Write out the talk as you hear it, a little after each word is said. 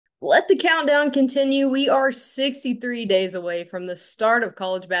Let the countdown continue. We are 63 days away from the start of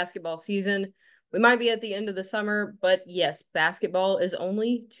college basketball season. We might be at the end of the summer, but yes, basketball is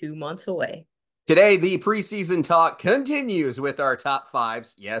only 2 months away. Today, the preseason talk continues with our top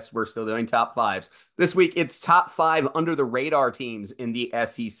fives. Yes, we're still doing top fives. This week, it's top five under the radar teams in the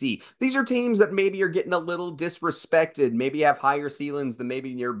SEC. These are teams that maybe are getting a little disrespected, maybe have higher ceilings than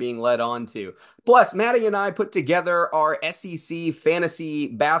maybe you're being led on to. Plus, Maddie and I put together our SEC fantasy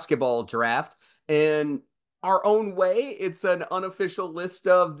basketball draft. In our own way, it's an unofficial list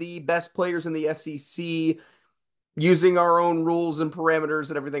of the best players in the SEC using our own rules and parameters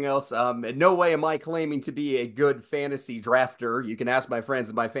and everything else. In no way am I claiming to be a good fantasy drafter. You can ask my friends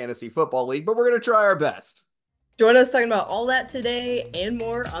in my fantasy football league, but we're going to try our best. Join us talking about all that today and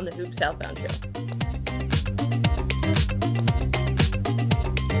more on the Hoop Southbound Show.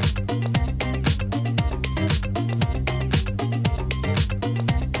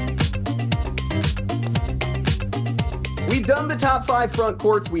 We've done the top five front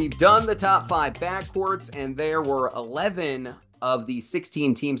courts, we've done the top five back courts, and there were 11 of the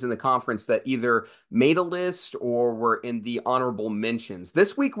 16 teams in the conference that either made a list or were in the honorable mentions.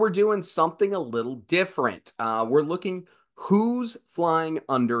 This week, we're doing something a little different. We're looking who's flying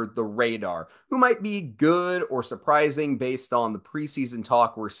under the radar, who might be good or surprising based on the preseason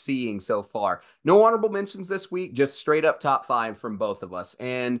talk we're seeing so far. No honorable mentions this week, just straight up top five from both of us.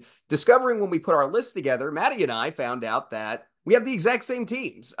 And discovering when we put our list together, Maddie and I found out that we have the exact same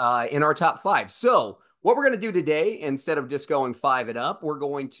teams in our top five. So, what we're going to do today, instead of just going five and up, we're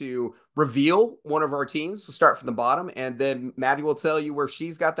going to reveal one of our teams. We'll start from the bottom, and then Maddie will tell you where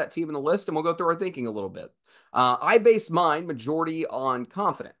she's got that team in the list, and we'll go through our thinking a little bit. I base mine majority on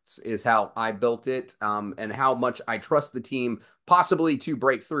confidence, is how I built it, and how much I trust the team possibly to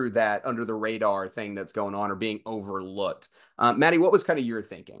break through that under the radar thing that's going on or being overlooked. Maddie, what was kind of your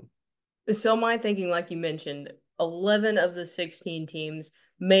thinking? So my thinking, like you mentioned, 11 of the 16 teams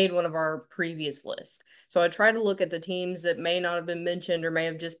made one of our previous lists. So I try to look at the teams that may not have been mentioned or may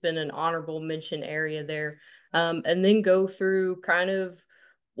have just been an honorable mention area there, and then go through kind of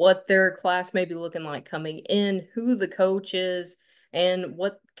what their class may be looking like coming in, who the coach is, and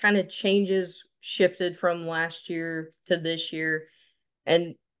what kind of changes shifted from last year to this year,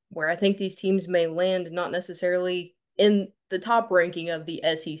 and where I think these teams may land, not necessarily in the top ranking of the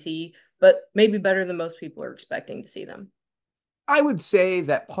SEC, but maybe better than most people are expecting to see them. I would say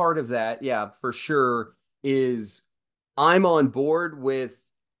that part of that, yeah, for sure, is I'm on board with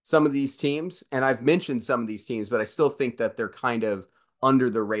some of these teams, and I've mentioned some of these teams, but I still think that they're kind of under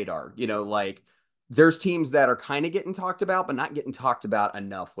the radar. Like there's teams that are kind of getting talked about, but not getting talked about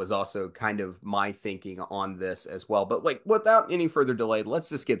enough was also kind of my thinking on this as well. But like without any further delay, let's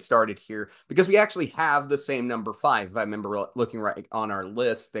just get started here because we actually have the same number five. If I remember looking right on our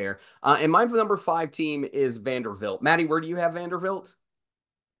list there. And mine for number five team is Vanderbilt. Maddie, where do you have Vanderbilt?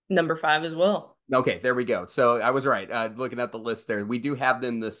 Number five as well. Okay, there we go. So I was right. Looking at the list there, we do have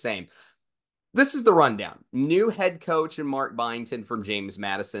them the same. This is the rundown. New head coach and Mark Byington from James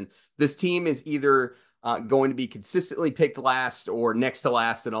Madison. This team is either going to be consistently picked last or next to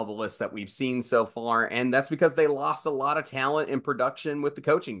last in all the lists that we've seen so far. And that's because they lost a lot of talent and production with the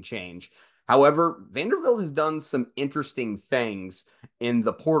coaching change. However, Vanderbilt has done some interesting things in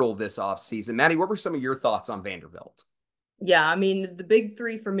the portal this offseason. Maddie, what were some of your thoughts on Vanderbilt? Yeah, I mean, the big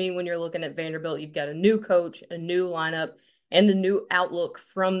three for me when you're looking at Vanderbilt, you've got a new coach, a new lineup, and a new outlook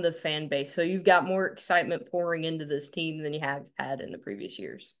from the fan base. So you've got more excitement pouring into this team than you have had in the previous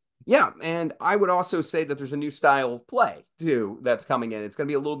years. Yeah, and I would also say that there's a new style of play too that's coming in. It's going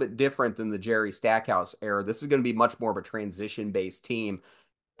to be a little bit different than the Jerry Stackhouse era. This is going to be much more of a transition-based team.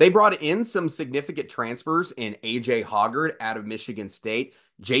 They brought in some significant transfers in AJ Hoggard out of Michigan State,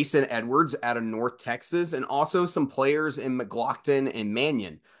 Jason Edwards out of North Texas, and also some players in McLaughlin and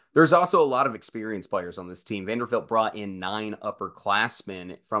Mannion. There's also a lot of experienced players on this team. Vanderbilt brought in 9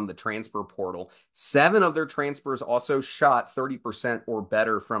 upperclassmen from the transfer portal. 7 of their transfers also shot 30% or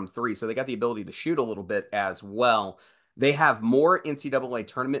better from three. So they got the ability to shoot a little bit as well. They have more NCAA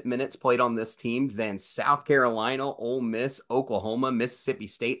tournament minutes played on this team than South Carolina, Ole Miss, Oklahoma, Mississippi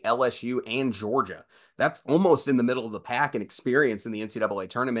State, LSU, and Georgia. That's almost in the middle of the pack in experience in the NCAA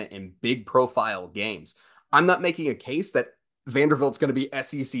tournament in big profile games. I'm not making a case that Vanderbilt's going to be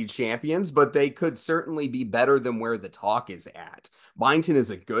SEC champions, but they could certainly be better than where the talk is at. Byington is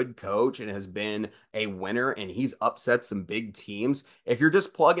a good coach and has been a winner, and he's upset some big teams. If you're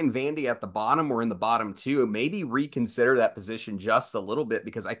just plugging Vandy at the bottom or in the bottom two, maybe reconsider that position just a little bit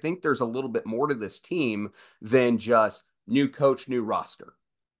because I think there's a little bit more to this team than just new coach, new roster.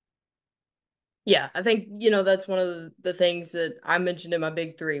 Yeah, I think, that's one of the things that I mentioned in my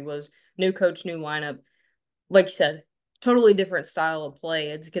big three was new coach, new lineup. Like you said, totally different style of play.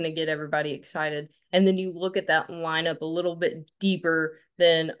 It's going to get everybody excited. And then you look at that lineup a little bit deeper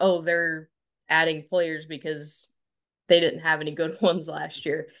than, oh, they're adding players because they didn't have any good ones last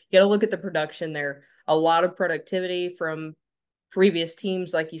year. You got to look at the production there. A lot of productivity from previous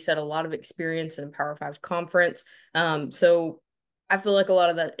teams, like you said, a lot of experience in a Power Five conference. So I feel like a lot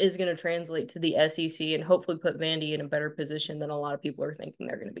of that is going to translate to the SEC and hopefully put Vandy in a better position than a lot of people are thinking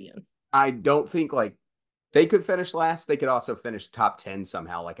they're going to be in. I don't think like they could finish last. They could also finish top 10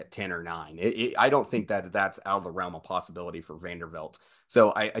 somehow, like at 10 or 9. I don't think that that's out of the realm of possibility for Vanderbilt.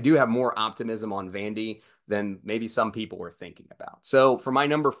 So I do have more optimism on Vandy than maybe some people were thinking about. So for my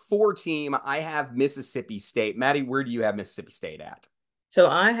number 4 team, I have Mississippi State. Maddie, where do you have Mississippi State at? So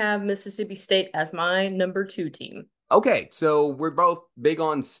I have Mississippi State as my number two team. Okay, so we're both big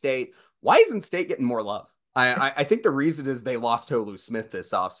on State. Why isn't State getting more love? I think the reason is they lost Tolu Smith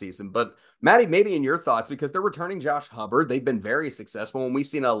this offseason. But Maddie, maybe in your thoughts, because they're returning Josh Hubbard, they've been very successful, and we've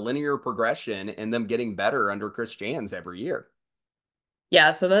seen a linear progression in them getting better under Chris Jans every year.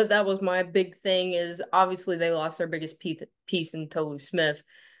 Yeah, so that was my big thing is obviously they lost their biggest piece in Tolu Smith.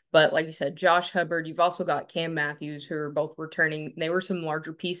 But like you said, Josh Hubbard, you've also got Cam Matthews, who are both returning. They were some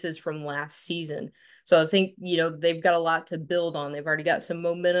larger pieces from last season. So I think, they've got a lot to build on. They've already got some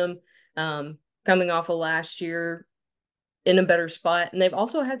momentum coming off of last year in a better spot. And they've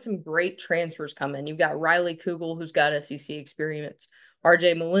also had some great transfers come in. You've got Riley Kugel, who's got SEC experience,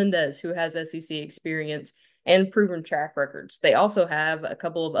 RJ Melendez, who has SEC experience and proven track records. They also have a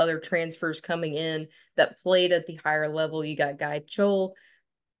couple of other transfers coming in that played at the higher level. You got Guy Chol,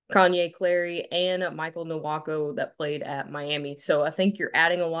 Kanye Clary, and Michael Nwako that played at Miami. So I think you're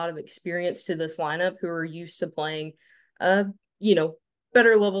adding a lot of experience to this lineup who are used to playing, uh, you know,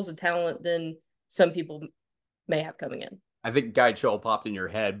 better levels of talent than some people may have coming in. I think Guy Chol popped in your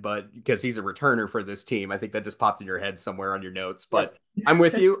head, but because he's a returner for this team, I think that just popped in your head somewhere on your notes. But Yep. I'm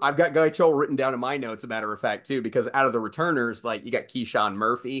with you. I've got Guy Chol written down in my notes, a matter of fact, too, because out of the returners, like you got Keyshawn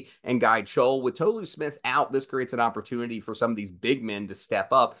Murphy and Guy Chol. With Tolu Smith out, this creates an opportunity for some of these big men to step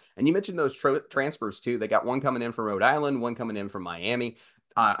up. And you mentioned those transfers, too. They got one coming in from Rhode Island, one coming in from Miami.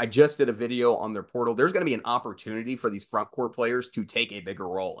 I just did a video on their portal. There's going to be an opportunity for these front court players to take a bigger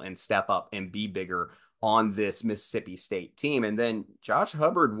role and step up and be bigger on this Mississippi State team. And then Josh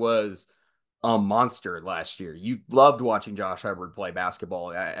Hubbard was a monster last year. You loved watching Josh Hubbard play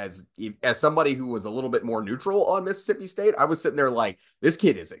basketball. As somebody who was a little bit more neutral on Mississippi State, I was sitting there like, this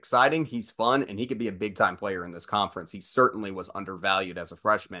kid is exciting, he's fun, and he could be a big time player in this conference. He certainly was undervalued as a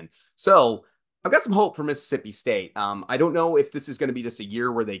freshman. So I've got some hope for Mississippi State. I don't know if this is going to be just a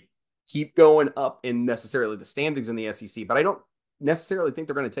year where they keep going up in necessarily the standings in the SEC, but I don't necessarily think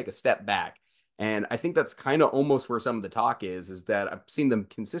they're going to take a step back. And I think that's kind of almost where some of the talk is that I've seen them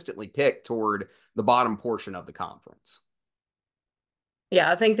consistently pick toward the bottom portion of the conference.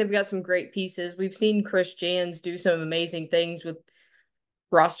 Yeah, I think they've got some great pieces. We've seen Chris Jans do some amazing things with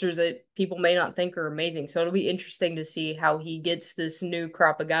rosters that people may not think are amazing. So it'll be interesting to see how he gets this new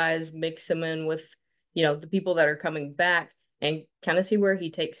crop of guys, mix them in with, the people that are coming back and kind of see where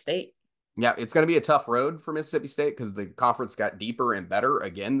he takes state. Yeah, it's going to be a tough road for Mississippi State because the conference got deeper and better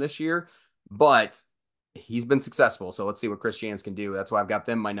again this year, but he's been successful. So let's see what Chris Jans can do. That's why I've got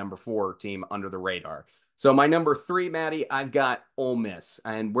them my number 4 team under the radar. So my number 3, Maddie, I've got Ole Miss.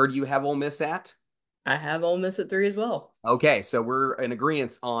 And where do you have Ole Miss at? I have Ole Miss at 3 as well. Okay, so we're in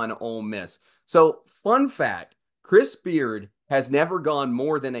agreement on Ole Miss. So, fun fact, Chris Beard has never gone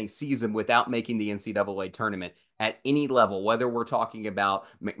more than a season without making the NCAA tournament at any level, whether we're talking about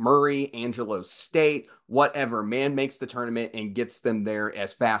McMurray, Angelo State, whatever. Man makes the tournament and gets them there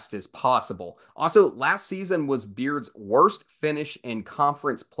as fast as possible. Also, last season was Beard's worst finish in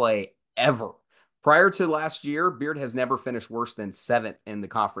conference play ever. Prior to last year, Beard has never finished worse than 7th in the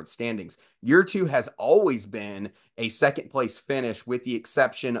conference standings. Year 2 has always been a second place finish, with the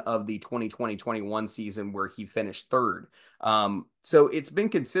exception of the 2020-21 season where he finished 3rd. So it's been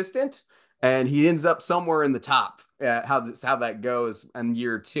consistent, and he ends up somewhere in the top. How that goes in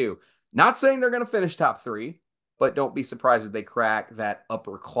year 2. Not saying they're going to finish top 3, but don't be surprised if they crack that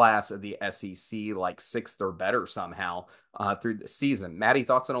upper class of the SEC, like 6th or better somehow through the season. Maddie,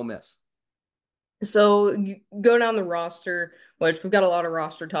 thoughts on Ole Miss? So you go down the roster, which we've got a lot of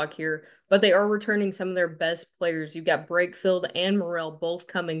roster talk here, but they are returning some of their best players. You've got Brakefield and Morrell both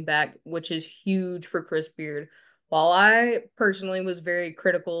coming back, which is huge for Chris Beard. While I personally was very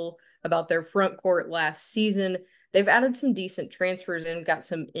critical about their front court last season, they've added some decent transfers and got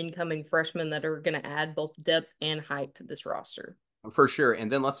some incoming freshmen that are going to add both depth and height to this roster. For sure.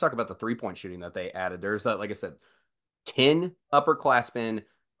 And then let's talk about the 3-point shooting that they added. There's that, like I said, 10 upperclassmen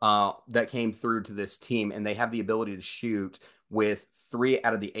that came through to this team, and they have the ability to shoot with 3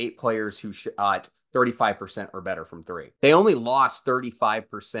 out of the 8 players who shot 35% or better from three. They only lost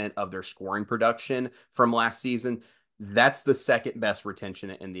 35% of their scoring production from last season. That's the second best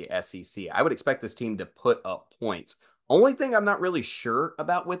retention in the SEC. I would expect this team to put up points. Only thing I'm not really sure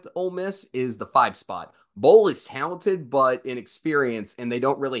about with Ole Miss is the 5 spot. Bowl is talented, but inexperienced, and they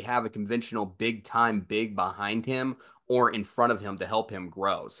don't really have a conventional big time big behind him or in front of him to help him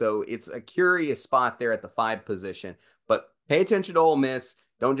grow. So it's a curious spot there at the 5 position. But pay attention to Ole Miss.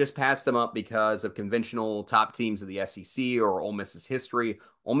 Don't just pass them up because of conventional top teams of the SEC or Ole Miss's history.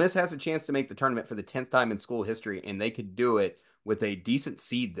 Ole Miss has a chance to make the tournament for the 10th time in school history, and they could do it with a decent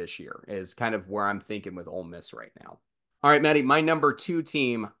seed this year, is kind of where I'm thinking with Ole Miss right now. All right, Maddie, my number 2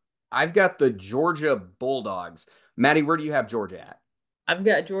 team, I've got the Georgia Bulldogs. Maddie, where do you have Georgia at? I've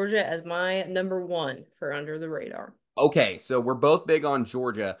got Georgia as my number one for under the radar. Okay, so we're both big on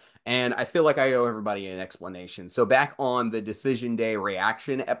Georgia, and I feel like I owe everybody an explanation. So back on the Decision Day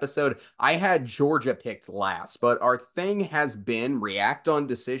reaction episode, I had Georgia picked last, but our thing has been react on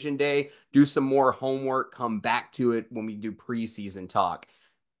Decision Day, do some more homework, come back to it when we do preseason talk.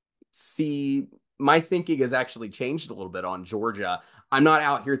 See, my thinking has actually changed a little bit on Georgia. I'm not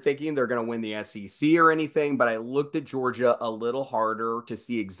out here thinking they're going to win the SEC or anything, but I looked at Georgia a little harder to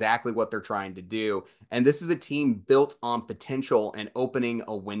see exactly what they're trying to do. And this is a team built on potential and opening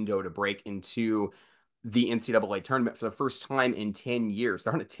a window to break into the NCAA tournament for the first time in 10 years.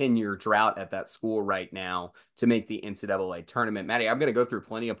 They're on a 10-year drought at that school right now to make the NCAA tournament. Maddie, I'm going to go through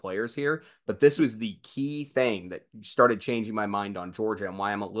plenty of players here, but this was the key thing that started changing my mind on Georgia and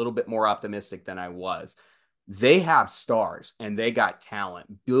why I'm a little bit more optimistic than I was. They have stars and they got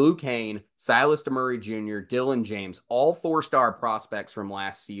talent. Blue Kane, Silas DeMurray Jr., Dylan James, all 4-star prospects from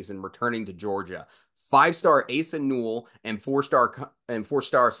last season returning to Georgia. 5-star Asa Newell and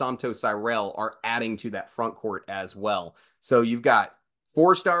 4-star Santo Cyrell are adding to that front court as well. So you've got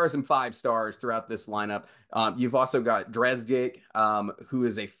 4 stars and 5 stars throughout this lineup. You've also got Dresdick, who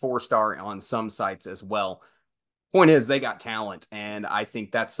is a 4-star on some sites as well. Point is, they got talent, and I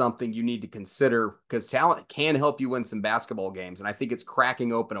think that's something you need to consider because talent can help you win some basketball games. And I think it's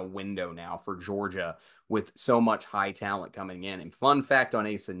cracking open a window now for Georgia with so much high talent coming in. And fun fact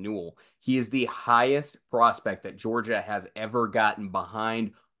on Asa Newell, he is the highest prospect that Georgia has ever gotten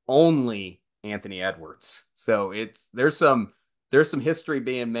behind only Anthony Edwards. So there's some history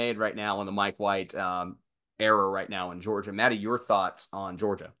being made right now in the Mike White era right now in Georgia. Maddie, your thoughts on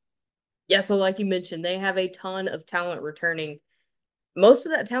Georgia? Yeah, so like you mentioned, they have a ton of talent returning. Most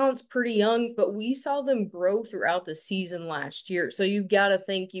of that talent's pretty young, but we saw them grow throughout the season last year. So you've got to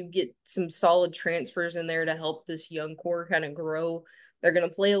think you get some solid transfers in there to help this young core kind of grow. They're going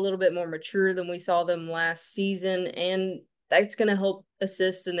to play a little bit more mature than we saw them last season, and that's going to help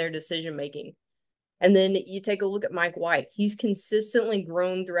assist in their decision making. And then you take a look at Mike White. He's consistently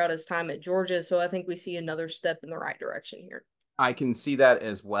grown throughout his time at Georgia, so I think we see another step in the right direction here. I can see that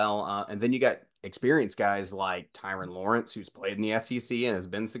as well. And then you got experienced guys like Tyron Lawrence, who's played in the SEC and has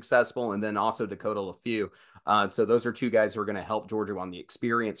been successful, and then also Dakota LaFew. So those are 2 guys who are going to help Georgia on the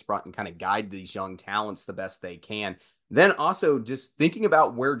experience front and kind of guide these young talents the best they can. Then also just thinking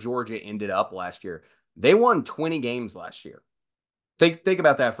about where Georgia ended up last year, they won 20 games last year. Think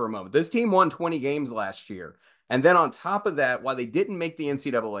about that for a moment. This team won 20 games last year. And then on top of that, while they didn't make the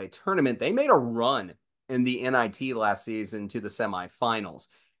NCAA tournament, they made a run in the NIT last season to the semifinals.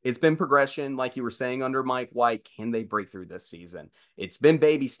 It's been progression, like you were saying, under Mike White. Can they break through this season? It's been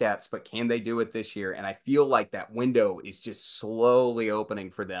baby steps, but can they do it this year? And I feel like that window is just slowly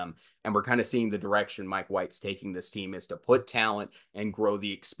opening for them. And we're kind of seeing the direction Mike White's taking this team is to put talent and grow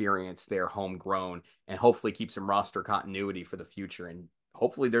the experience there homegrown and hopefully keep some roster continuity for the future. And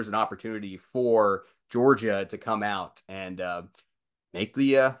hopefully there's an opportunity for Georgia to come out and make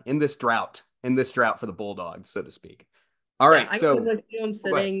the in this drought for the Bulldogs, so to speak. All Yeah, right, I can so definitely see him go ahead.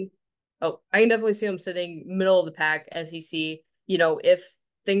 sitting. Oh, I can definitely see him sitting middle of the pack, SEC, if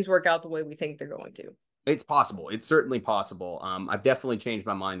things work out the way we think they're going to. It's possible. It's certainly possible. I've definitely changed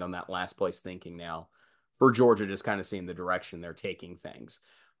my mind on that last place thinking now for Georgia, just kind of seeing the direction they're taking things.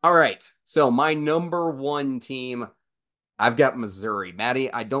 All right, so my number 1 team, I've got Missouri.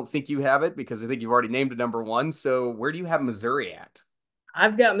 Maddie, I don't think you have it because I think you've already named a number 1. So where do you have Missouri at?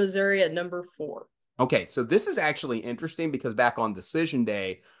 I've got Missouri at number 4. Okay, so this is actually interesting because back on decision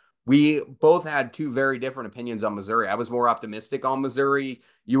day, We both had two very different opinions on Missouri. I was more optimistic on Missouri.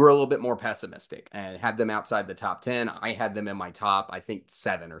 You were a little bit more pessimistic and had them outside the top 10. I had them in my top, I think,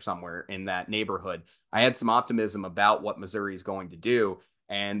 seven or somewhere in that neighborhood. I had some optimism about what Missouri is going to do,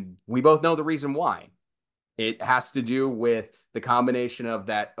 and we both know the reason why. It has to do with the combination of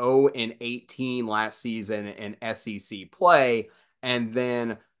that 0-18 last season in SEC play, and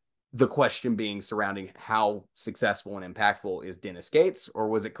then the question being surrounding how successful and impactful is Dennis Gates, or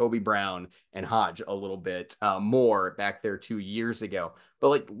was it Kobe Brown and Hodge a little bit more back there 2 years ago? But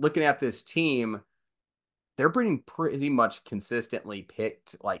like looking at this team, they're being pretty much consistently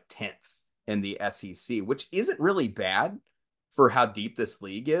picked like 10th in the SEC, which isn't really bad for how deep this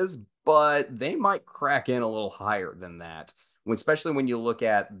league is, but they might crack in a little higher than that, especially when you look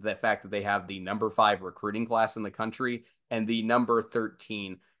at the fact that they have the number 5 recruiting class in the country and the number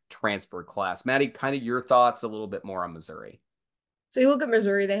 13 transfer class. Maddie, kind of your thoughts a little bit more on Missouri. So you look at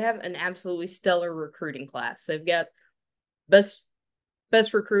Missouri, they have an absolutely stellar recruiting class. They've got best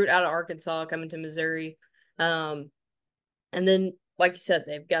best recruit out of Arkansas coming to Missouri. Um, and then, like you said,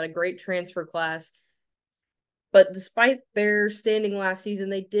 they've got a great transfer class. But despite their standing last season,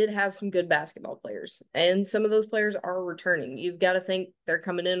 they did have some good basketball players. And some of those players are returning. You've got to think they're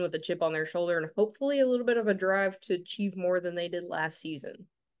coming in with a chip on their shoulder and hopefully a little bit of a drive to achieve more than they did last season.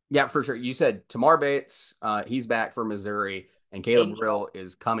 Yeah, for sure. You said Tamar Bates, he's back for Missouri, and Caleb AD. Grill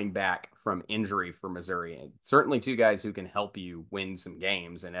is coming back from injury for Missouri. And certainly two guys who can help you win some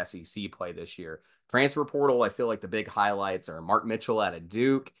games in SEC play this year. Transfer portal, I feel like the big highlights are Mark Mitchell out of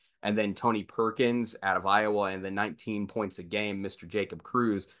Duke, and then Tony Perkins out of Iowa, and then 19 points a game, Mr. Jacob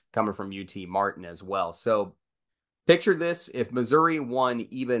Cruz coming from UT Martin as well. So picture this: if Missouri won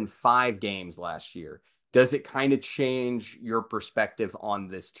even 5 games last year, does it kind of change your perspective on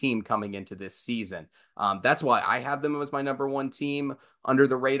this team coming into this season? That's why I have them as my number one team under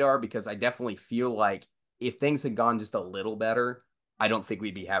the radar, because I definitely feel like if things had gone just a little better, I don't think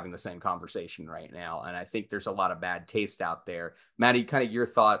we'd be having the same conversation right now. And I think there's a lot of bad taste out there. Maddie, kind of your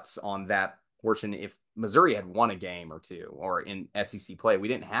thoughts on that portion. If Missouri had won a game or two, or in SEC play, we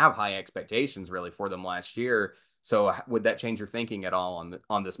didn't have high expectations really for them last year. So would that change your thinking at all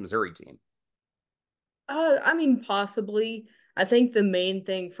on this Missouri team? I mean, possibly. I think the main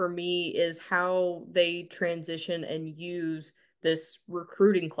thing for me is how they transition and use this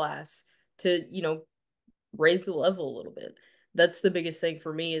recruiting class to, raise the level a little bit. That's the biggest thing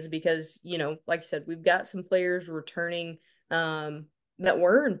for me is because, like I said, we've got some players returning that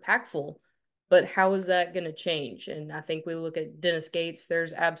were impactful, but how is that going to change? And I think we look at Dennis Gates,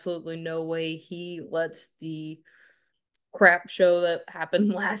 there's absolutely no way he lets the crap show that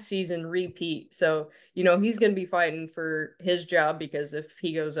happened last season repeat. So, he's going to be fighting for his job because if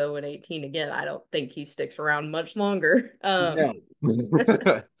he goes 0-18 again, I don't think he sticks around much longer. No.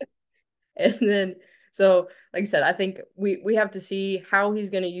 And then, so like I said, I think we have to see how he's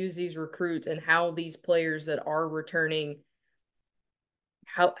going to use these recruits and how these players that are returning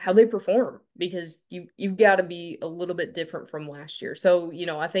how they perform because you've got to be a little bit different from last year. So,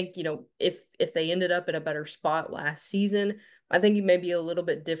 I think, if they ended up in a better spot last season, I think you may be a little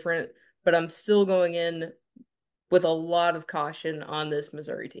bit different, but I'm still going in with a lot of caution on this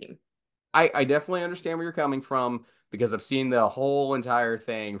Missouri team. I definitely understand where you're coming from because I've seen the whole entire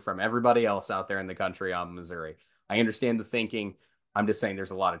thing from everybody else out there in the country on Missouri. I understand the thinking. I'm just saying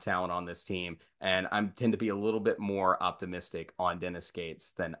there's a lot of talent on this team, and I tend to be a little bit more optimistic on Dennis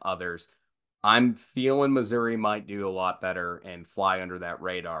Gates than others. I'm feeling Missouri might do a lot better and fly under that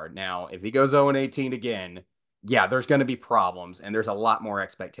radar. Now, if he goes 0-18 again, yeah, there's going to be problems, and there's a lot more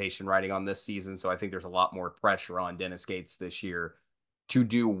expectation riding on this season. So I think there's a lot more pressure on Dennis Gates this year to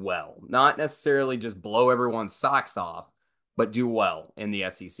do well, not necessarily just blow everyone's socks off, but do well in the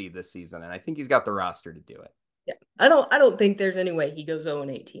SEC this season. And I think he's got the roster to do it. Yeah. I don't think there's any way he goes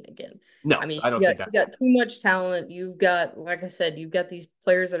 0-18 again. No, I mean, I don't you got think that's you got too much talent. You've got, like I said, you've got these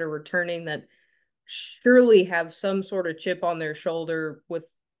players that are returning that surely have some sort of chip on their shoulder with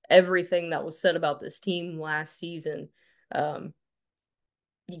everything that was said about this team last season. Um,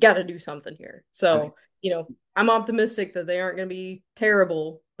 you got to do something here. I think So, I'm optimistic that they aren't going to be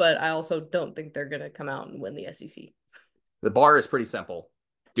terrible, but I also don't think they're going to come out and win the SEC. the bar is pretty simple.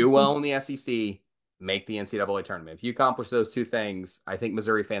 Do well in the SEC, make the NCAA tournament. If you accomplish those two things, I think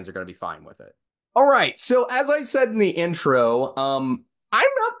Missouri fans are going to be fine with it. All right. So as I said in the intro, I'm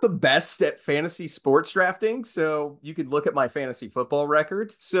not the best at fantasy sports drafting, so you could look at my fantasy football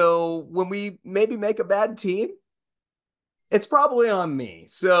record. So when we maybe make a bad team, it's probably on me.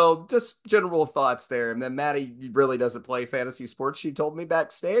 So just general thoughts there. And then Maddie really doesn't play fantasy sports, she told me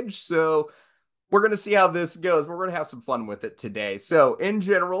backstage. So we're going to see how this goes. We're going to have some fun with it today. So, in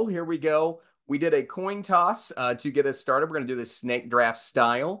general, here we go. We did a coin toss to get us started. We're going to do this snake draft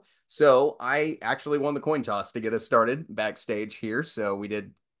style. So, I actually won the coin toss to get us started backstage here. So, we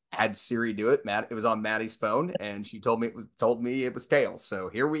did had Siri do it. Matt, it was on Maddie's phone, and she told me it was tails. So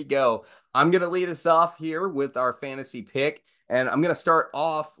here we go. I'm gonna lead us off here with our fantasy pick, and I'm gonna start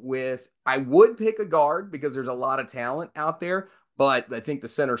off with I would pick a guard because there's a lot of talent out there, but I think the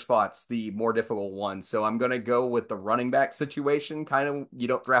center spot's the more difficult one. So I'm going to go with the running back situation. Kind of, you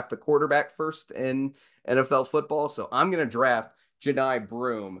don't draft the quarterback first in NFL football. So I'm going to draft Jedi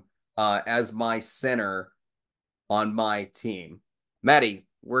Broom as my center on my team. Maddie,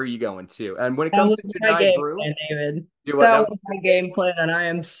 where are you going to? And when it That comes was to my Jedi game Broom, plan, David. do what? That That was was my your game game plan, and I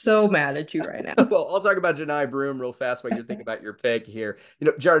am so mad at you right now. well, I'll talk about Janai Broom real fast while you're thinking about your pick here.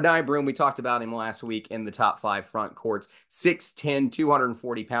 Janai Broom, we talked about him last week in the top five front courts. 6'10,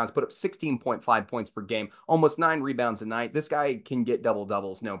 240 pounds, put up 16.5 points per game, almost 9 rebounds a night. This guy can get double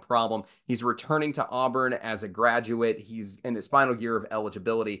doubles, no problem. He's returning to Auburn as a graduate. He's in his final year of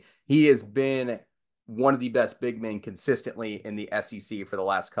eligibility. He has been one of the best big men consistently in the SEC for the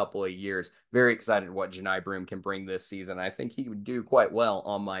last couple of years. Very excited what Janai Broom can bring this season. I think he would do quite well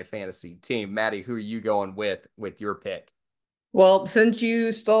on my fantasy team. Maddie, who are you going with your pick? Well, since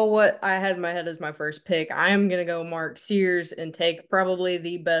you stole what I had in my head as my first pick, I am going to go Mark Sears and take probably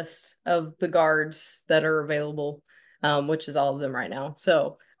the best of the guards that are available, which is all of them right now.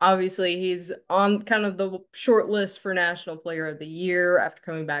 So obviously, he's on kind of the short list for National Player of the Year after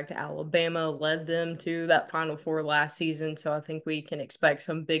coming back to Alabama, led them to that Final Four last season. So I think we can expect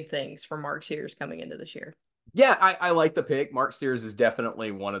some big things from Mark Sears coming into this year. Yeah, I like the pick. Mark Sears is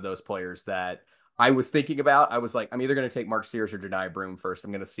definitely one of those players that I was thinking about. I was like, I'm either going to take Mark Sears or Janai Broom first. I'm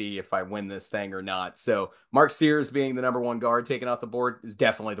going to see if I win this thing or not. So Mark Sears being the number one guard taken off the board is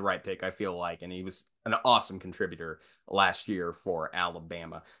definitely the right pick, I feel like. And he was an awesome contributor last year for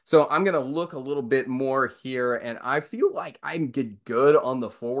Alabama. So I'm going to look a little bit more here, and I feel like I'm good on the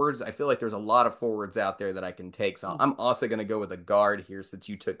forwards. I feel like there's a lot of forwards out there that I can take. So I'm also going to go with a guard here since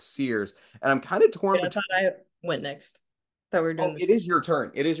you took Sears. And I'm kind of torn Yeah, I between. thought I went next. Thought we were Oh, doing it this. is your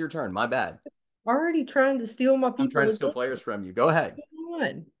turn. It is your turn. My bad. Already trying to steal my I'm trying people to steal again. players from you. Go ahead. Come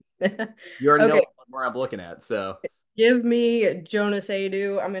on. You already know Okay, where I'm looking at. So give me Jonas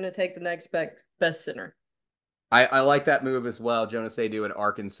Adu. I'm gonna take the next best center. I like that move as well. Jonas Adu in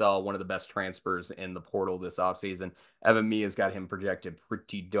Arkansas, one of the best transfers in the portal this offseason. Evan Mia's got him projected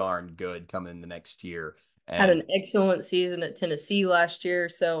pretty darn good coming in the next year. Had And an excellent season at Tennessee last year,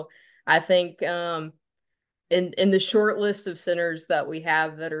 so I think in the short list of centers that we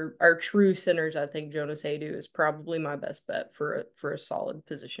have that are true centers, I think Jonas Adu is probably my best bet for a solid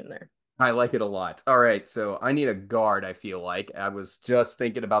position there. I like it a lot. All right, so I need a guard, I feel like. I was just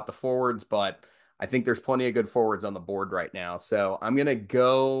thinking about the forwards, but I think there's plenty of good forwards on the board right now. So I'm gonna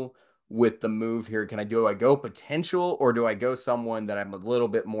go with the move here. Do I go potential or do I go someone that I'm a little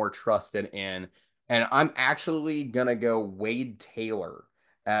bit more trusted in? And I'm actually gonna go Wade Taylor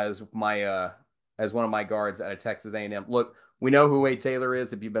as my as one of my guards out of Texas A&M. Look, we know who Wade Taylor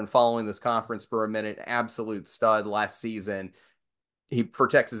is if you've been following this conference for a minute. Absolute stud last season he for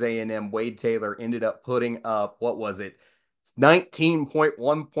Texas A&M. Wade Taylor ended up putting up what was it,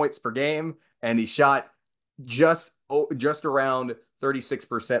 19.1 points per game, and he shot just around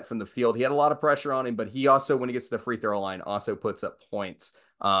 36% from the field. He had a lot of pressure on him, but he also, when he gets to the free throw line, also puts up points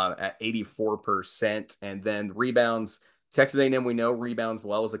at 84%, and then rebounds. Texas A&M, we know rebounds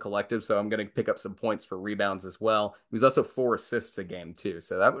well as a collective, so I'm going to pick up some points for rebounds as well. He was also 4 assists a game too,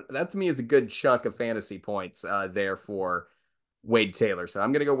 so that to me is a good chunk of fantasy points there for Wade Taylor. So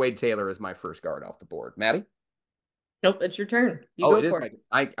I'm going to go Wade Taylor as my first guard off the board. Maddie? Nope, it's your turn. You Oh, go it is for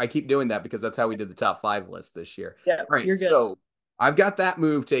my. it. I keep doing that because that's how we did the top five list this year. Yeah, All right, you're good. so I've got that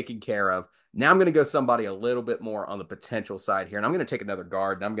move taken care of. Now I'm going to go somebody a little bit more on the potential side here, and I'm going to take another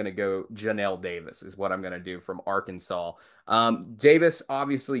guard, and I'm going to go Janelle Davis is what I'm going to do from Arkansas. Davis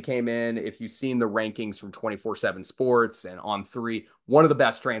obviously came in. If you've seen the rankings from 24/7 Sports and on three, one of the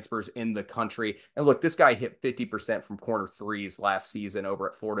best transfers in the country. And look, this guy hit 50% from corner threes last season over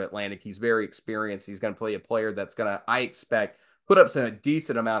at Florida Atlantic. He's very experienced. He's going to play a player that's going to, I expect, put up a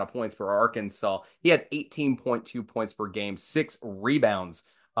decent amount of points for Arkansas. He had 18.2 points per game, 6 rebounds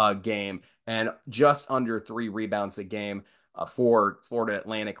a game, and just under 3 rebounds a game for Florida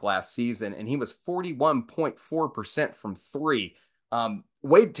Atlantic last season. And he was 41.4% from three.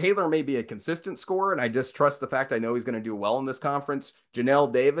 Wade Taylor may be a consistent scorer, and I just trust the fact I know he's going to do well in this conference.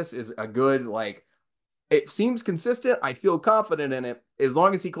 Janelle Davis is a good, like, It seems consistent. I feel confident in it. As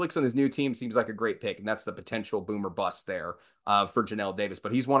long as he clicks on his new team, seems like a great pick. And that's the potential boomer bust there for Janelle Davis.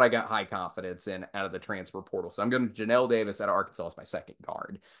 But he's one I got high confidence in out of the transfer portal. So I'm going to Janelle Davis out of Arkansas as my second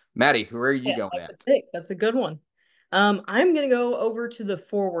guard. Maddie, who are you Yeah, going that's a at? pick. That's a good one. I'm gonna go over to the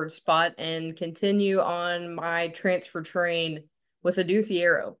forward spot and continue on my transfer train with Adu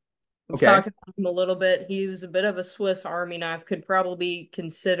Thiero. We've Okay. talked about him a little bit. He was a bit of a Swiss Army knife, could probably be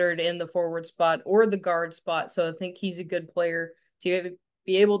considered in the forward spot or the guard spot. So I think he's a good player to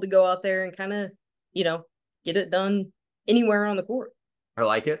be able to go out there and kind of, you know, get it done anywhere on the court. I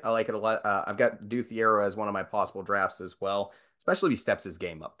like it. I like it a lot. I've got Duthiero as one of my possible drafts as well, especially if he steps his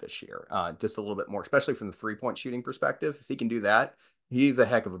game up this year, just a little bit more, especially from the 3-point shooting perspective. If he can do that, he's a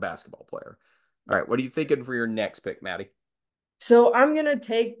heck of a basketball player. All right, what are you thinking for your next pick, Maddie? So I'm gonna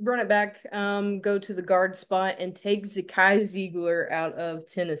run it back, go to the guard spot and take Zakai Ziegler out of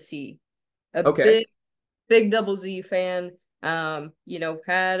Tennessee. A Okay. big double Z fan. Had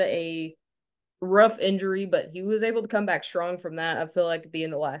a rough injury, but he was able to come back strong from that. I feel like at the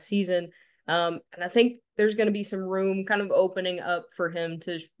end of last season. And I think there's going to be some room kind of opening up for him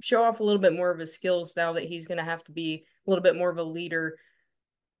to show off a little bit more of his skills now that he's going to have to be a little bit more of a leader,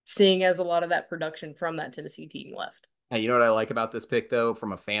 seeing as a lot of that production from that Tennessee team left. And you know what I like about this pick, though,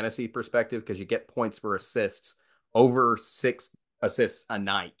 from a fantasy perspective, because you get points for assists over 6 assists a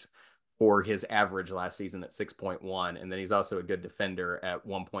night for his average last season at 6.1. And then he's also a good defender at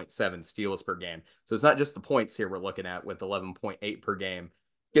 1.7 steals per game. So it's not just the points here we're looking at with 11.8 per game,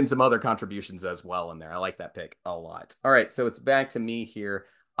 getting some other contributions as well in there. I like that pick a lot. All right, so it's back to me here.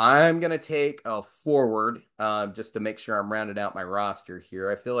 I'm going to take a forward just to make sure I'm rounding out my roster here.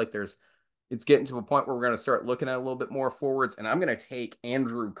 I feel like it's getting to a point where we're going to start looking at a little bit more forwards, and I'm going to take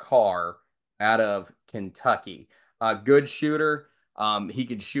Andrew Carr out of Kentucky. A good shooter. He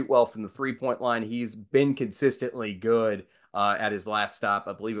can shoot well from the 3-point line. He's been consistently good at his last stop.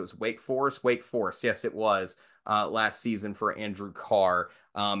 I believe it was Wake Forest. Wake Forest, yes, it was last season for Andrew Carr.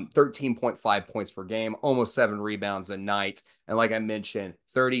 13.5 points per game, almost 7 rebounds a night. And like I mentioned,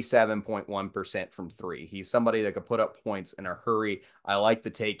 37.1% from three. He's somebody that could put up points in a hurry. I like the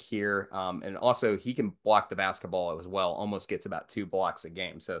take here. And also, he can block the basketball as well, almost gets about 2 blocks a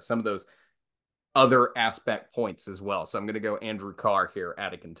game. So some of those other aspect points as well. So I'm going to go Andrew Carr here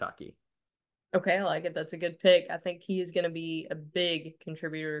out of Kentucky. Okay, I like it. That's a good pick. I think he is going to be a big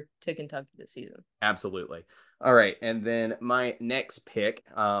contributor to Kentucky this season. Absolutely. All right, and then my next pick,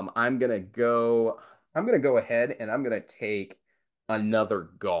 I'm gonna go ahead and I'm gonna take another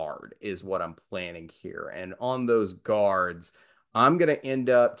guard is what I'm planning here. And on those guards, I'm gonna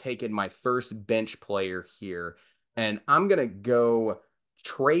end up taking my first bench player here, and I'm gonna go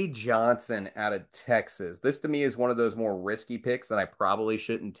Trey Johnson out of Texas. This to me is one of those more risky picks, and I probably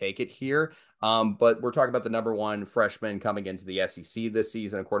shouldn't take it here. But we're talking about the number one freshman coming into the SEC this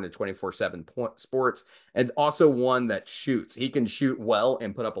season, according to 24/7 Sports, and also one that shoots. He can shoot well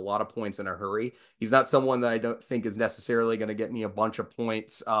and put up a lot of points in a hurry. He's not someone that I don't think is necessarily going to get me a bunch of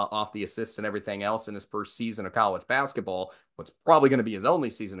points off the assists and everything else in his first season of college basketball. What's probably going to be his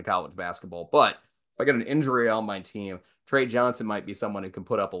only season of college basketball. But if I get an injury on my team, Trey Johnson might be someone who can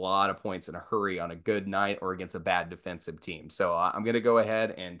put up a lot of points in a hurry on a good night or against a bad defensive team. So I'm going to go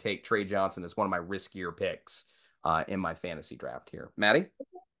ahead and take Trey Johnson as one of my riskier picks in my fantasy draft here. Maddie?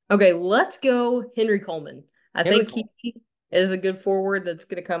 Okay, let's go Henry Coleman. I Henry think he Cole. is a good forward that's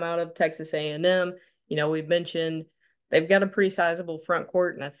going to come out of Texas A&M. We've mentioned they've got a pretty sizable front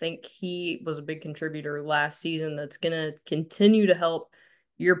court, and I think he was a big contributor last season that's going to continue to help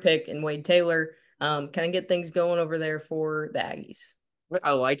your pick and Wade Taylor kind of get things going over there for the Aggies.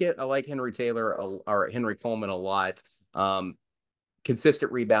 I like it. I like Henry Taylor or Henry Coleman a lot. Um,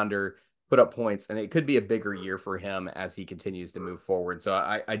 Consistent rebounder, put up points, and it could be a bigger year for him as he continues to move forward. So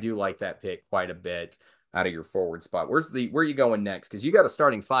I do like that pick quite a bit out of your forward spot. Where are you going next? Because you got a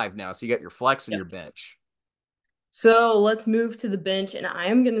starting five now, so you got your flex and Yep. your bench. So let's move to the bench, and I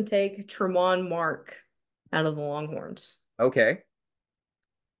am going to take Tremont Mark out of the Longhorns. Okay.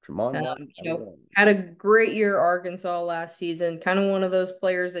 Tremont Mark. Had a great year at Arkansas last season. Kind of one of those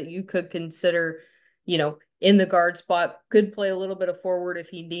players that you could consider, in the guard spot. Could play a little bit of forward if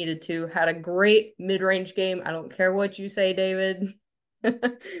he needed to. Had a great mid-range game. I don't care what you say, David,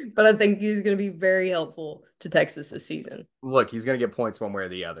 but I think he's going to be very helpful to Texas this season. Look, he's going to get points one way or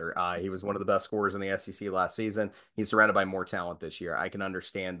the other. He was one of the best scorers in the SEC last season. He's surrounded by more talent this year. I can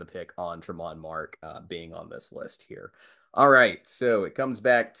understand the pick on Tremont Mark being on this list here. All right, so it comes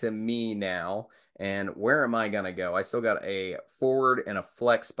back to me now. And where am I going to go? I still got a forward and a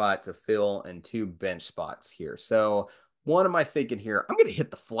flex spot to fill and 2 bench spots here. So What am I thinking here? I'm going to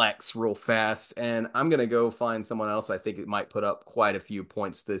hit the flex real fast, and I'm going to go find someone else I think it might put up quite a few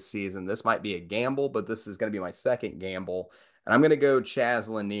points this season. This might be a gamble, but this is going to be my second gamble. And I'm going to go Chaz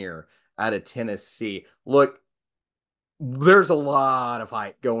Lanier out of Tennessee. Look, there's a lot of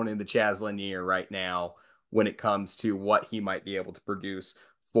hype going into Chaz Lanier right now when it comes to what he might be able to produce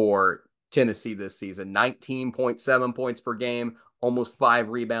for Tennessee this season. 19.7 points per game, almost 5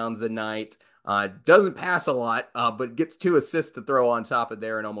 rebounds a night. Doesn't pass a lot, but gets 2 assists to throw on top of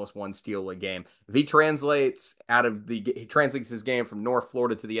there and almost 1 steal a game. If he translates his game from North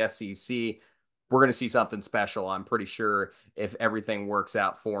Florida to the SEC, we're going to see something special. I'm pretty sure if everything works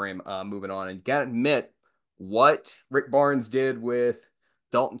out for him moving on. And gotta admit, what Rick Barnes did with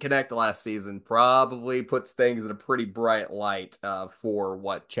Dalton Connect last season probably puts things in a pretty bright light for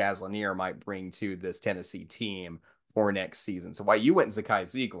what Chaz Lanier might bring to this Tennessee team for next season. So while you went Zakai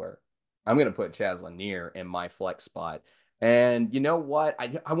Ziegler, I'm going to put Chaz Lanier in my flex spot. And you know what?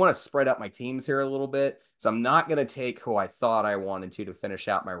 I want to spread out my teams here a little bit. So I'm not going to take who I thought I wanted to finish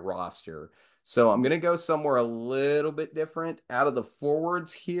out my roster. So I'm going to go somewhere a little bit different out of the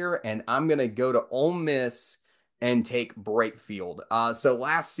forwards here, and I'm going to go to Ole Miss and take Brakefield. So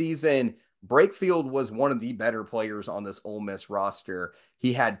last season, Brakefield was one of the better players on this Ole Miss roster.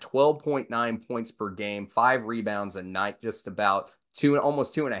 He had 12.9 points per game, 5 rebounds a night, just about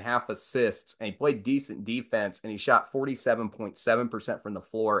almost 2.5 assists, and he played decent defense, and he shot 47.7% from the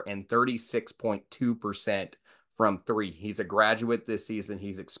floor and 36.2% from three. He's a graduate this season.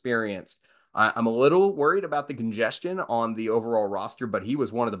 He's experienced. I'm a little worried about the congestion on the overall roster, but he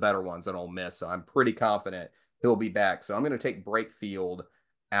was one of the better ones at Ole Miss, so I'm pretty confident he'll be back. So I'm going to take Brakefield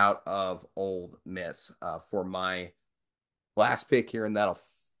out of Ole Miss for my last pick here, and that'll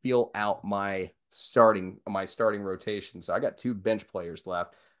feel out my starting rotation. So I got 2 bench players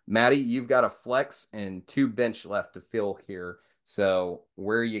left. Maddie, you've got a flex and 2 bench left to fill here. So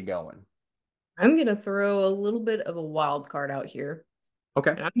where are you going? I'm gonna throw a little bit of a wild card out here,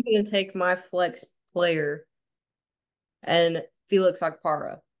 Okay. and I'm gonna take my flex player and Felix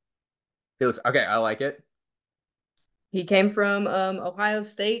Akpara. Felix, okay, I like it. He came from Ohio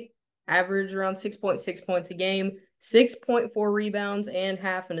State, averaged around 6.6 points a game, 6.4 rebounds, and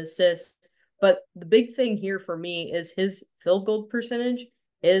half an assist. But the big thing here for me is his field goal percentage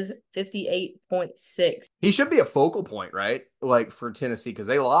is 58.6. He should be a focal point, right? Like for Tennessee, because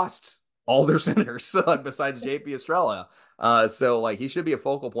they lost all their centers besides JP Estrella. So like he should be a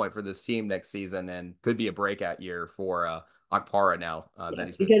focal point for this team next season and could be a breakout year for Akpara now that Yeah,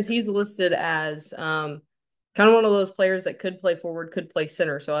 he's moved. because he's listed as kind of one of those players that could play forward, could play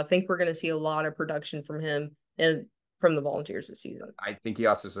center. So I think we're going to see a lot of production from him and from the Volunteers this season. I think he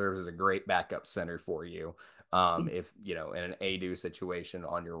also serves as a great backup center for you if, in an A-do situation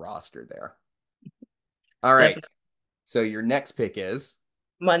on your roster there. All right. Definitely. So your next pick is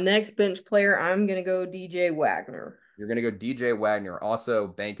My next bench player, I'm going to go DJ Wagner. you're going to go DJ Wagner, also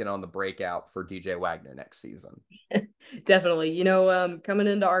banking on the breakout for DJ Wagner next season. Definitely. Coming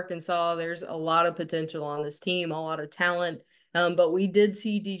into Arkansas, there's a lot of potential on this team, a lot of talent. But we did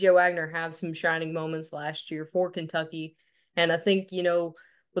see DJ Wagner have some shining moments last year for Kentucky. And I think,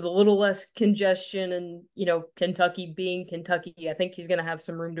 with a little less congestion and, Kentucky being Kentucky, I think he's going to have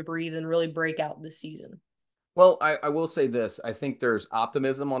some room to breathe and really break out this season. Well, I will say this. I think there's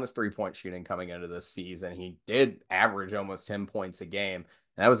optimism on his 3-point shooting coming into this season. He did average almost 10 points a game.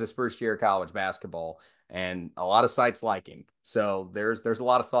 And that was his first year of college basketball. And a lot of sites like him. So there's a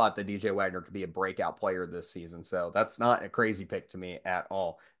lot of thought that DJ Wagner could be a breakout player this season. So that's not a crazy pick to me at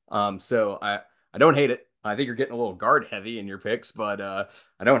all. So I don't hate it. I think you're getting a little guard heavy in your picks, but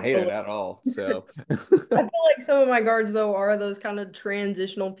I don't hate it at all. So I feel like some of my guards, though, are those kind of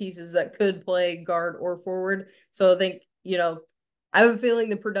transitional pieces that could play guard or forward. So I think, I have a feeling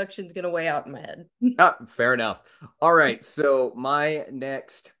the production's going to weigh out in my head. Fair enough. All right. So my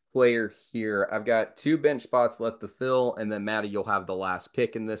next player here, I've got 2 bench spots left to fill, and then Maddie, you'll have the last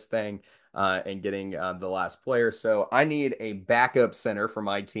pick in this thing and getting the last player. So I need a backup center for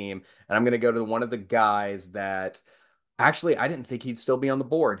my team, and I'm going to go to one of the guys that actually I didn't think he'd still be on the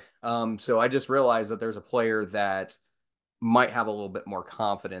board. So I just realized that there's a player that might have a little bit more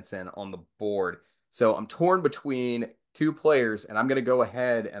confidence in on the board. So I'm torn between 2 players, and I'm going to go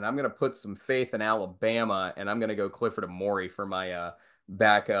ahead and I'm going to put some faith in Alabama, and I'm going to go Clifford Amore for my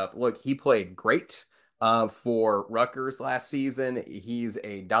backup. Look, he played great for Rutgers last season. He's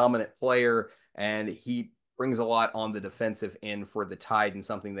a dominant player, and he brings a lot on the defensive end for the Tide and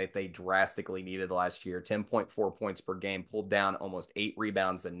something that they drastically needed last year. 10.4 points per game, pulled down almost 8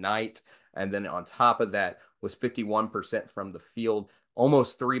 rebounds a night. And then on top of that was 51% from the field,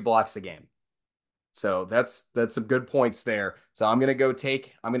 almost 3 blocks a game. So that's some good points there. So I'm gonna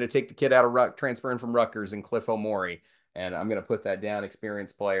take the kid out of transferring from Rutgers and Cliff Omori, and I'm gonna put that down,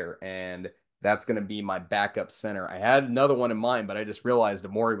 experienced player, and that's gonna be my backup center. I had another one in mind, but I just realized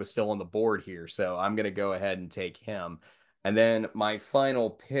Omori was still on the board here, so I'm gonna go ahead and take him. And then my final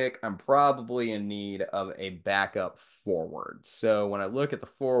pick, I'm probably in need of a backup forward. So when I look at the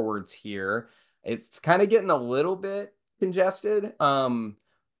forwards here, it's kind of getting a little bit congested.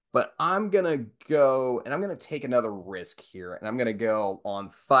 But I'm gonna go and I'm gonna take another risk here, and I'm gonna go on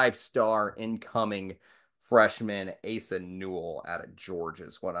 5-star incoming freshman Asa Newell out of Georgia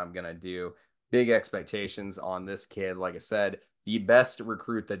is what I'm gonna do. Big expectations on this kid. Like I said, the best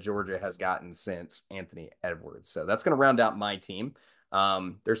recruit that Georgia has gotten since Anthony Edwards. So that's gonna round out my team.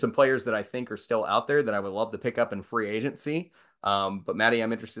 There's some players that I think are still out there that I would love to pick up in free agency. But Maddie,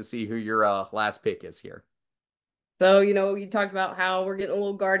 I'm interested to see who your last pick is here. So, you talked about how we're getting a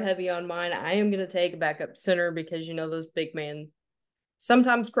little guard heavy on mine. I am going to take a backup center because, those big men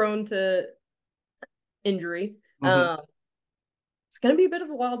sometimes prone to injury. Mhm. It's going to be a bit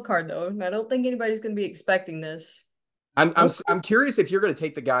of a wild card, though, and I don't think anybody's going to be expecting this. I'm I'm Let's I'm curious if you're going to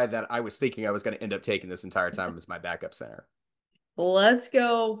take the guy that I was thinking I was going to end up taking this entire time as my backup center. let's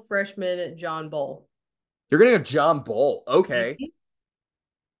go freshman John Bull. You're going to go John Bull. Okay. Mhm.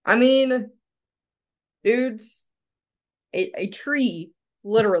 I mean, dude's a tree,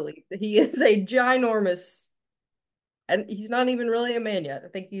 literally. He is a ginormous, and he's not even really a man yet. I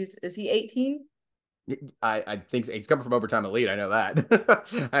think is he 18? I think he's coming from overtime elite. I know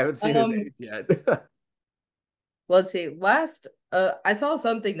that. I haven't seen his Um, age yet. let's see. Last, I saw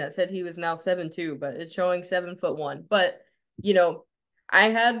something that said he was now 7'2", but it's showing 7'1". But you know, I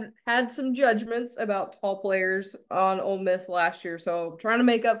had some judgments about tall players on Ole Miss last year, so I'm trying to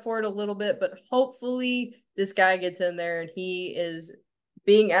make up for it a little bit. But hopefully, this guy gets in there and he is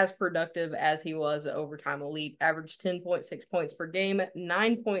being as productive as he was at overtime elite. Averaged 10.6 points per game,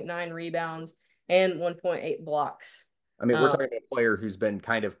 9.9 rebounds, and 1.8 blocks. I mean, we're Um, talking about a player who's been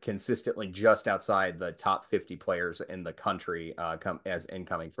kind of consistently just outside the top 50 players in the country come as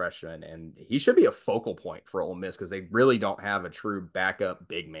incoming freshman, and he should be a focal point for Ole Miss because they really don't have a true backup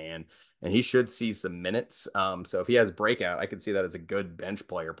big man, and he should see some minutes. So if he has breakout, I could see that as a good bench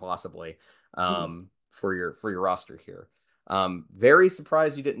player possibly for your roster here. Very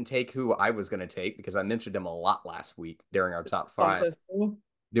surprised you didn't take who I was going to take because I mentioned him a lot last week during our top five. Somto Cyril.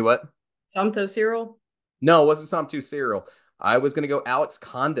 Do what? Somto Cyril. No, it wasn't Psalm 2 Serial. I was going to go Alex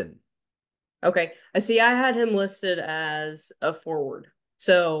Condon. Okay. I see I had him listed as a forward.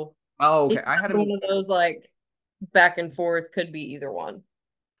 So Oh, he's okay. I had him in one of center. those like back and forth, could be either one.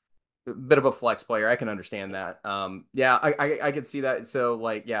 A bit of a flex player. I can understand that. Yeah, I could see that. So,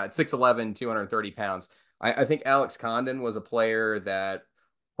 like, yeah, at 6'11", 230 pounds. I think Alex Condon was a player that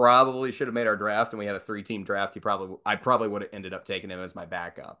probably should have made our draft, and we had a 3-team draft. I probably would have ended up taking him as my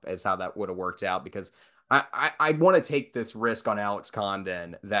backup, as how that would have worked out because I want to take this risk on Alex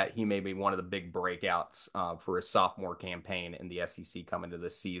Condon that he may be one of the big breakouts for his sophomore campaign in the SEC coming to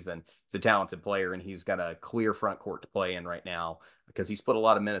this season. He's a talented player, and he's got a clear front court to play in right now because he split a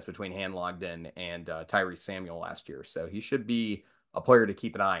lot of minutes between Han Logden and Tyrese Samuel last year. So he should be a player to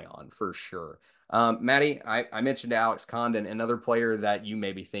keep an eye on for sure. Maddie, I mentioned Alex Condon, another player that you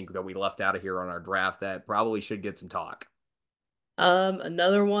maybe think that we left out of here on our draft that probably should get some talk.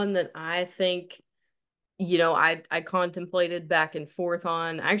 Another one that I think, I contemplated back and forth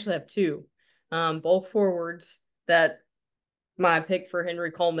on. I actually have two. Both forwards that my pick for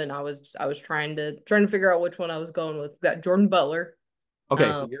Henry Coleman, I was trying to figure out which one I was going with. We've got Jordan Butler.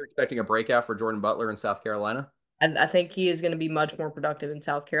 Okay, so Um, you're expecting a breakout for Jordan Butler in South Carolina? I think he is going to be much more productive in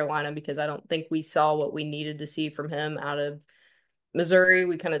South Carolina because I don't think we saw what we needed to see from him out of Missouri.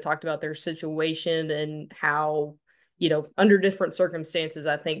 We kind of talked about their situation and how, under different circumstances,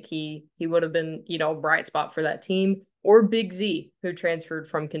 I think he would have been, a bright spot for that team. Or Big Z, who transferred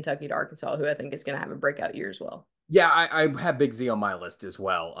from Kentucky to Arkansas, who I think is going to have a breakout year as well. Yeah, I have Big Z on my list as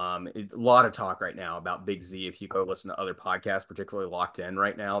well. A lot of talk right now about Big Z. If you go listen to other podcasts, particularly Locked In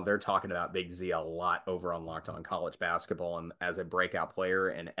right now, they're talking about Big Z a lot over on Locked On College Basketball and as a breakout player.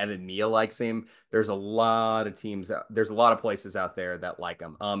 And Evan Mia likes him. There's a lot of teams. There's a lot of places out there that like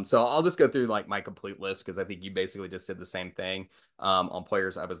him. So I'll just go through like my complete list because I think you basically just did the same thing on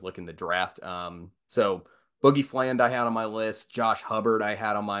players I was looking to draft. So. Boogie Fland I had on my list. Josh Hubbard I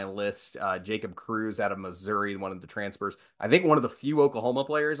had on my list. Jacob Cruz out of Missouri, one of the transfers. I think one of the few Oklahoma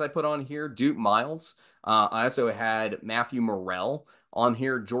players I put on here, Duke Miles. I also had Matthew Morrell on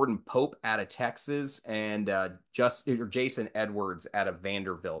here, Jordan Pope out of Texas, and Jason Edwards out of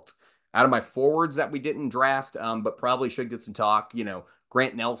Vanderbilt. Out of my forwards that we didn't draft, but probably should get some talk,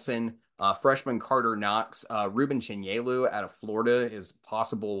 Grant Nelson, freshman Carter Knox, Ruben Chinyelu out of Florida is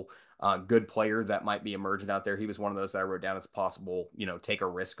possible good player that might be emerging out there. He was one of those that I wrote down as possible, take a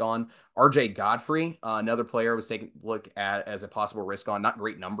risk on. RJ Godfrey, another player I was taking a look at as a possible risk on. Not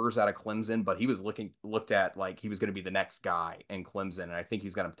great numbers out of Clemson, but he was looked at like he was going to be the next guy in Clemson, and I think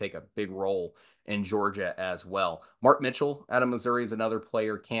he's going to take a big role in Georgia as well. Mark Mitchell out of Missouri is another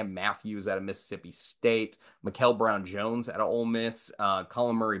player. Cam Matthews out of Mississippi State. Mikel Brown Jones out of Ole Miss.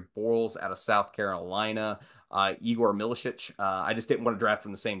 Colin Murray Boyles out of South Carolina. Igor Milicic. I just didn't want to draft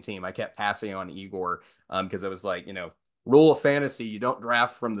from the same team. I kept passing on Igor because I was like, rule of fantasy, you don't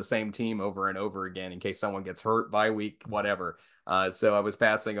draft from the same team over and over again in case someone gets hurt by week, whatever. So I was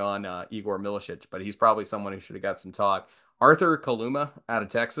passing on Igor Milicic, but he's probably someone who should have got some talk. Arthur Kaluma out of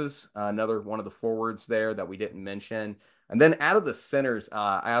Texas, another one of the forwards there that we didn't mention. And then out of the centers,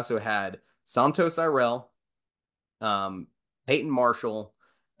 I also had Santos Irel, Peyton Marshall,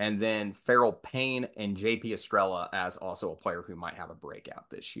 and then Farrell Payne and JP Estrella as also a player who might have a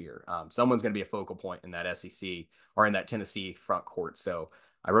breakout this year. Someone's going to be a focal point in that SEC or in that Tennessee front court. So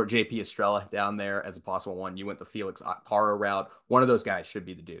I wrote JP Estrella down there as a possible one. You went the Felix Okpara route. One of those guys should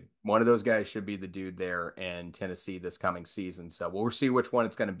be the dude. One of those guys should be the dude there in Tennessee this coming season. So we'll see which one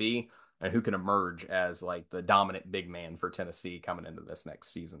it's going to be and who can emerge as like the dominant big man for Tennessee coming into this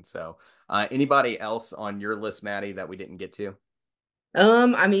next season. So anybody else on your list, Maddie, that we didn't get to?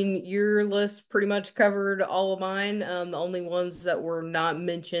 I mean, your list pretty much covered all of mine. The only ones that were not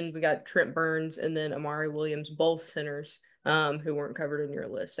mentioned, we got Trent Burns and then Amari Williams, both centers, who weren't covered in your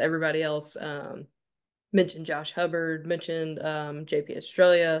list. Everybody else, mentioned Josh Hubbard, mentioned JP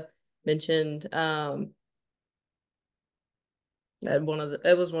Australia, mentioned that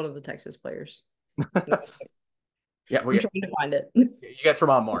it was one of the Texas players. Yeah, I'm trying to find it. you got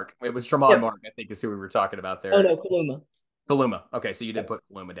Tremont Mark. It was Tremont Yep. Mark, I think, is who we were talking about Oh there. no, Kaluma. Kaluma. Okay, so you did Yep. put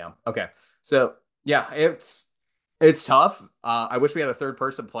Kaluma down. Okay, so yeah, it's tough. I wish we had a third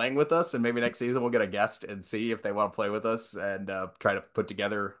person playing with us, and maybe next season we'll get a guest and see if they want to play with us and try to put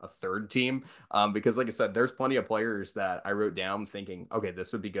together a third team. Because, like I said, there's plenty of players that I wrote down thinking, okay,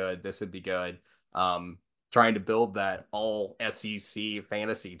 this would be good. This would be good. Trying to build that all SEC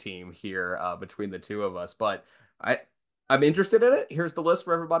fantasy team here between the two of us, but I. I'm interested in it. Here's the list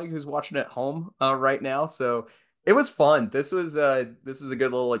for everybody who's watching at home right now. So it was fun. This was a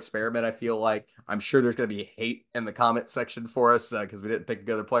good little experiment. I feel like I'm sure there's going to be hate in the comment section for us because we didn't pick a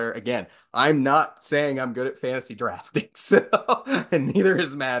good player. Again, I'm not saying I'm good at fantasy drafting, so and neither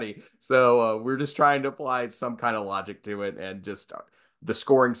is Maddie. So we're just trying to apply some kind of logic to it and just the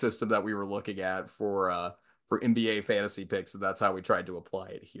scoring system that we were looking at for NBA fantasy picks, and that's how we tried to apply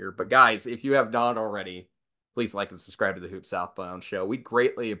it here. But guys, if you have not already, please like and subscribe to the Hoop Southbound show. We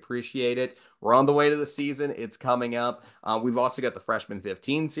greatly appreciate it. We're on the way to the season. It's coming up. We've also got the Freshman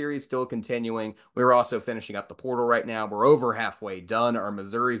 15 series still continuing. We're also finishing up the portal right now. We're over halfway done. Our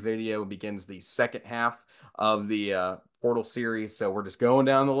Missouri video begins the second half of the portal series. So we're just going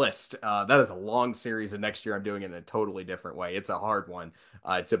down the list. That is a long series, and next year I'm doing it in a totally different way. It's a hard one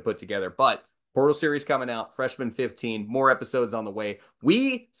to put together, but Portal series coming out, Freshman 15, more episodes on the way.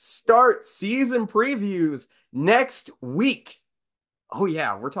 We start season previews next week. Oh,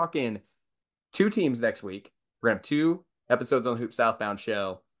 yeah, we're talking 2 teams next week. We're going to have 2 episodes on the Hoop Southbound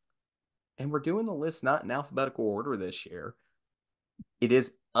show. And we're doing the list not in alphabetical order this year. It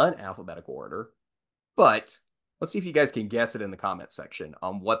is unalphabetical order. But let's see if you guys can guess it in the comment section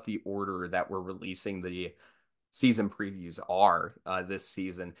on what the order that we're releasing the season previews are this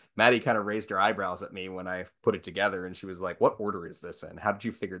season. Maddie kind of raised her eyebrows at me when I put it together, and she was like, "What order is this in? How did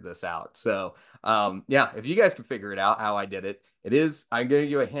you figure this out?" So, yeah, if you guys can figure it out how I did it, it is. I'm giving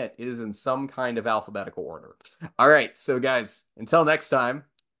you a hint. It is in some kind of alphabetical order. All right, so guys, until next time,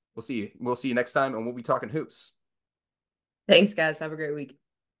 we'll see you. We'll see you next time, and we'll be talking hoops. Thanks, guys. Have a great week.